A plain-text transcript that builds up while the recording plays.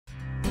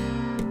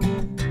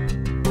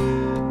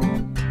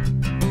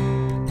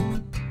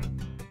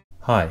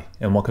Hi,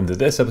 and welcome to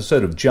this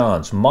episode of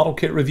John's Model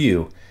Kit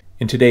Review.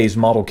 In today's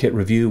Model Kit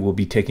Review, we'll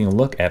be taking a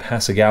look at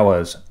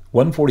Hasegawa's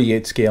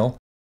 1/48 scale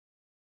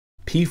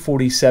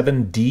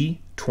P-47D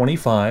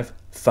 25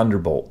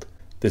 Thunderbolt.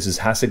 This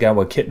is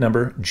Hasegawa kit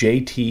number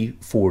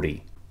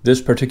JT40.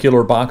 This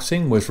particular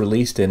boxing was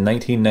released in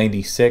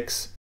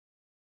 1996.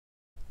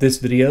 This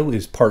video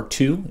is part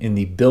 2 in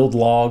the build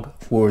log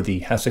for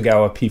the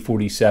Hasegawa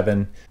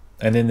P-47.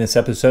 And in this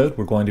episode,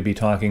 we're going to be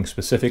talking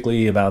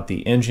specifically about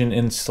the engine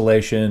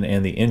installation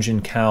and the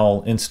engine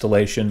cowl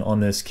installation on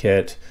this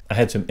kit. I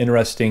had some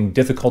interesting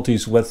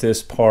difficulties with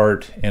this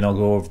part, and I'll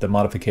go over the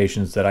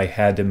modifications that I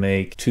had to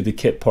make to the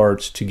kit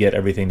parts to get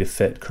everything to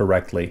fit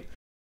correctly.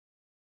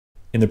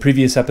 In the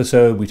previous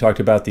episode, we talked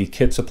about the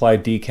kit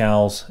supplied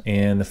decals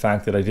and the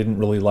fact that I didn't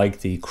really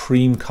like the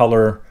cream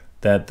color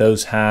that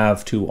those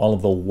have to all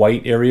of the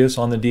white areas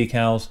on the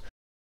decals.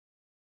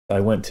 I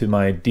went to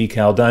my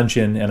decal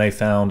dungeon and I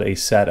found a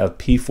set of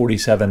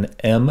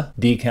P-47M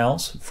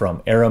decals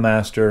from Aero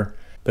Master,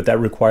 but that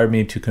required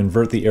me to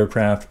convert the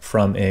aircraft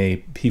from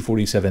a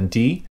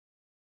P-47D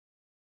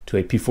to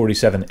a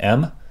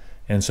P-47M.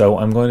 And so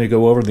I'm going to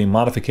go over the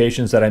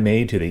modifications that I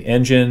made to the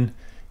engine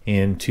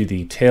and to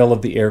the tail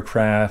of the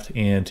aircraft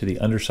and to the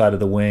underside of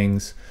the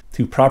wings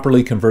to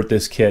properly convert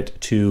this kit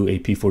to a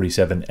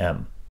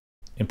P-47M.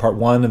 In part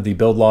 1 of the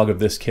build log of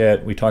this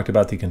kit, we talked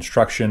about the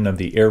construction of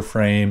the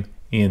airframe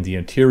and the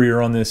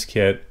interior on this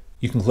kit.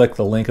 You can click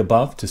the link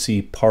above to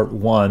see part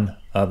 1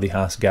 of the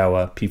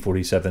Hasegawa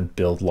P-47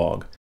 build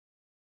log.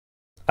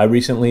 I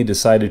recently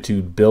decided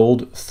to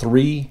build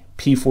 3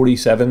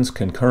 P-47s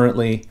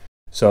concurrently,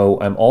 so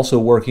I'm also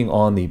working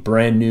on the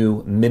brand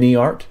new mini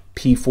art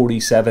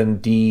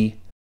P-47D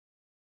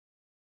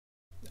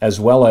as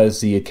well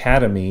as the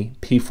Academy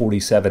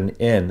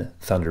P-47N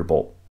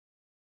Thunderbolt.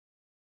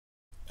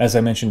 As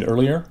I mentioned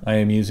earlier, I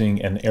am using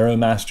an Aero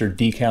Master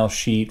decal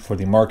sheet for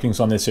the markings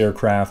on this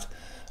aircraft.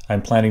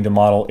 I'm planning to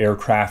model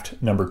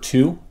aircraft number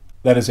 2.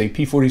 That is a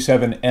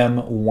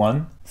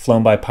P-47M1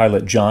 flown by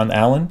pilot John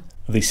Allen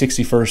of the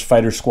 61st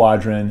Fighter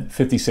Squadron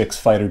 56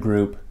 Fighter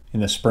Group in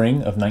the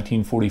spring of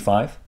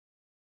 1945.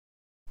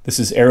 This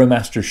is Aero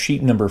Master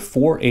sheet number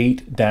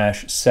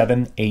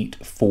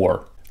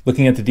 48-784.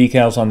 Looking at the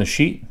decals on the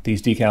sheet,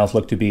 these decals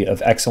look to be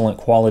of excellent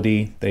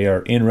quality. They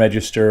are in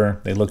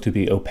register, they look to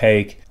be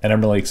opaque, and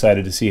I'm really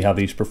excited to see how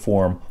these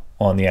perform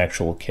on the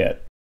actual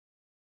kit.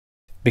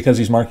 Because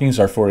these markings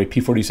are for a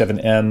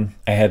P-47M,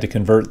 I had to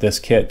convert this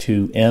kit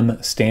to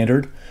M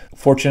standard.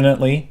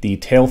 Fortunately, the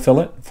tail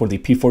fillet for the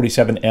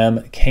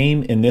P-47M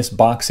came in this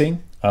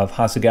boxing of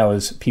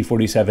Hasegawa's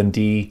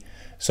P-47D,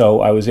 so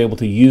I was able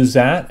to use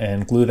that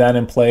and glue that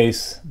in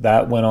place.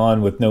 That went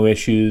on with no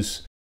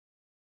issues.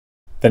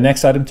 The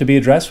next item to be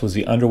addressed was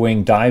the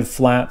underwing dive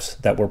flaps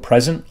that were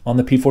present on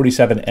the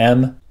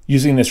P-47M.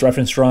 Using this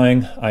reference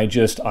drawing, I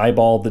just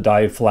eyeballed the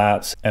dive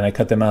flaps and I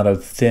cut them out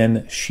of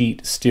thin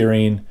sheet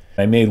steering.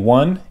 I made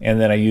one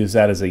and then I used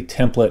that as a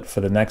template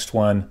for the next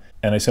one,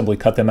 and I simply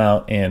cut them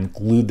out and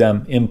glued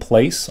them in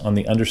place on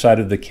the underside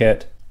of the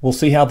kit. We'll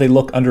see how they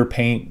look under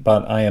paint,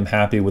 but I am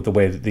happy with the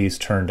way that these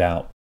turned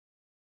out.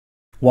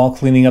 While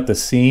cleaning up the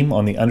seam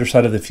on the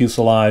underside of the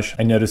fuselage,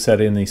 I noticed that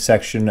in the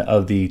section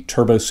of the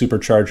turbo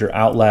supercharger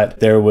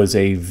outlet, there was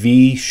a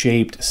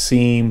V-shaped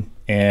seam,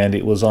 and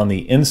it was on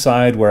the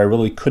inside where I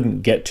really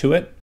couldn't get to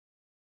it.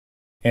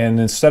 And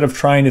instead of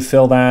trying to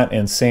fill that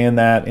and sand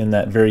that in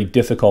that very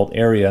difficult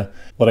area,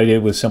 what I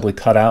did was simply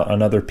cut out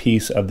another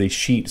piece of the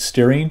sheet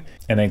steering,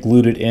 and I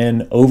glued it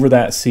in over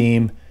that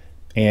seam,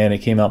 and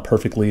it came out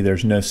perfectly.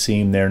 There's no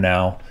seam there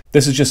now.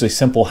 This is just a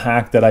simple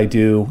hack that I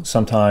do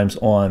sometimes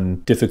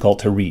on difficult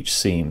to reach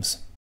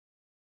seams.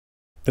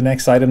 The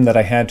next item that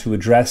I had to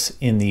address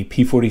in the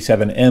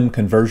P-47M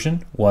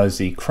conversion was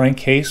the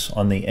crankcase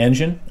on the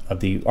engine of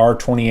the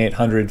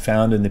R2800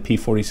 found in the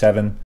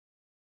P-47.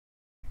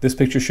 This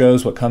picture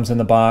shows what comes in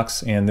the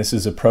box, and this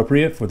is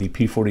appropriate for the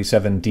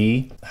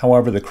P-47D.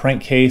 However, the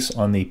crankcase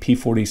on the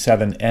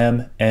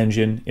P-47M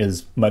engine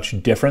is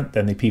much different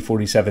than the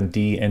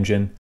P-47D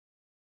engine.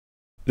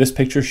 This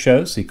picture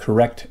shows the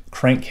correct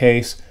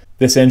crankcase.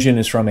 This engine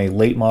is from a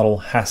late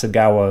model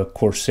Hasegawa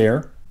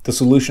Corsair. The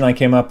solution I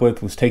came up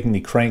with was taking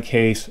the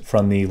crankcase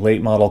from the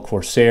late model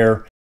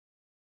Corsair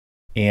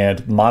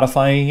and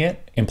modifying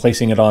it and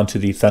placing it onto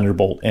the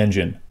Thunderbolt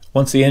engine.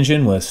 Once the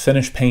engine was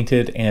finished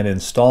painted and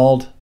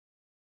installed,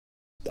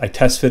 I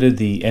test fitted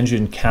the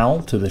engine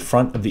cowl to the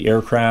front of the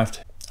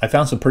aircraft. I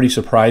found some pretty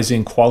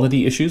surprising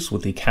quality issues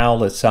with the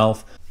cowl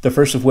itself. The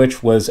first of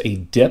which was a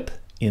dip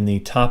in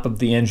the top of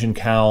the engine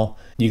cowl.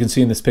 You can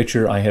see in this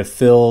picture I have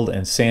filled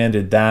and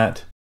sanded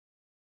that.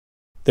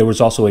 There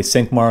was also a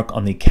sink mark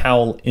on the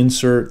cowl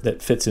insert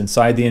that fits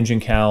inside the engine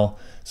cowl,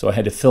 so I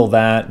had to fill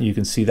that. You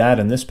can see that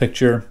in this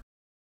picture.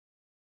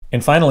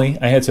 And finally,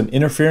 I had some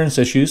interference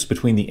issues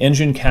between the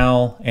engine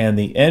cowl and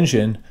the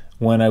engine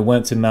when I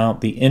went to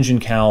mount the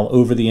engine cowl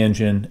over the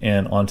engine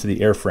and onto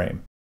the airframe.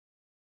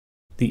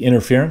 The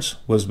interference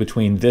was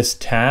between this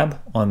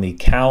tab on the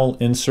cowl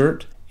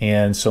insert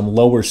and some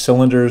lower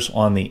cylinders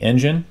on the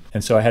engine.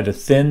 And so I had to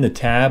thin the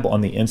tab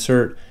on the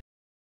insert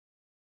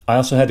I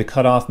also had to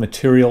cut off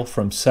material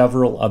from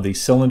several of the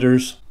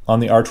cylinders on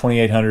the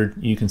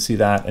R2800. You can see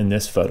that in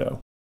this photo.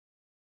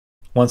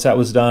 Once that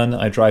was done,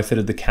 I dry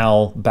fitted the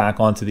cowl back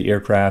onto the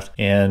aircraft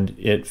and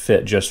it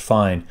fit just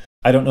fine.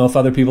 I don't know if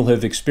other people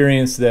have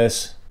experienced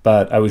this,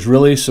 but I was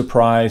really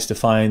surprised to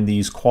find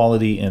these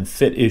quality and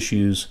fit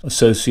issues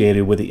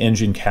associated with the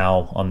engine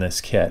cowl on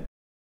this kit.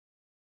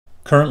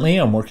 Currently,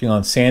 I'm working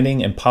on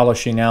sanding and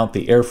polishing out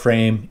the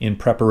airframe in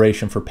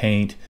preparation for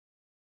paint.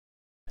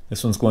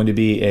 This one's going to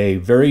be a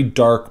very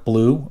dark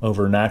blue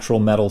over natural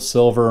metal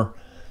silver,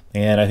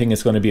 and I think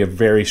it's going to be a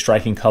very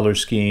striking color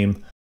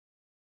scheme.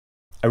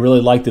 I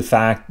really like the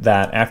fact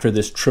that after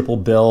this triple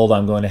build,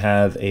 I'm going to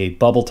have a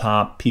bubble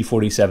top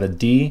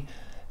P-47D,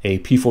 a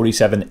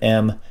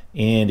P-47M,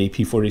 and a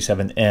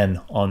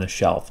P-47N on the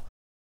shelf.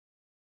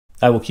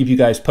 I will keep you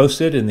guys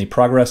posted in the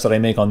progress that I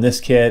make on this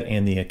kit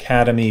and the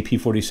Academy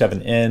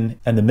P-47N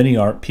and the Mini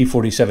Art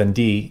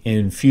P-47D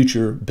in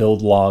future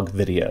build log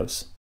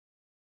videos.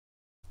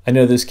 I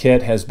know this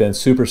kit has been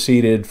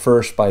superseded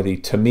first by the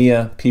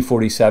Tamiya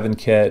P-47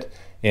 kit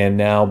and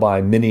now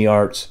by Mini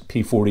Art's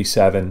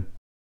P-47.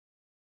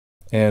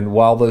 And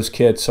while those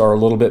kits are a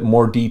little bit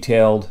more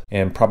detailed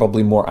and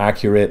probably more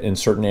accurate in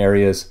certain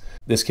areas,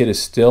 this kit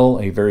is still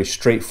a very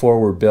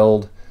straightforward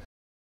build.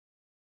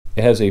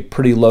 It has a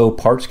pretty low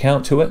parts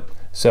count to it,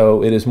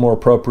 so it is more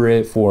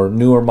appropriate for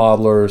newer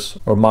modelers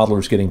or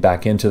modelers getting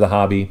back into the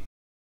hobby.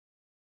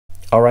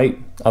 All right,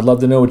 I'd love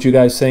to know what you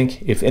guys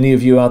think. If any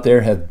of you out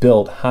there have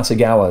built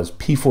Hasegawa's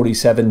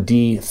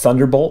P-47D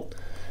Thunderbolt,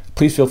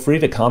 please feel free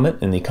to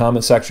comment in the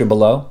comment section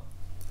below.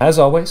 As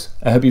always,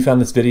 I hope you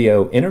found this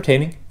video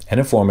entertaining and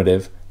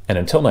informative, and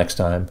until next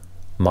time,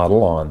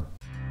 model on.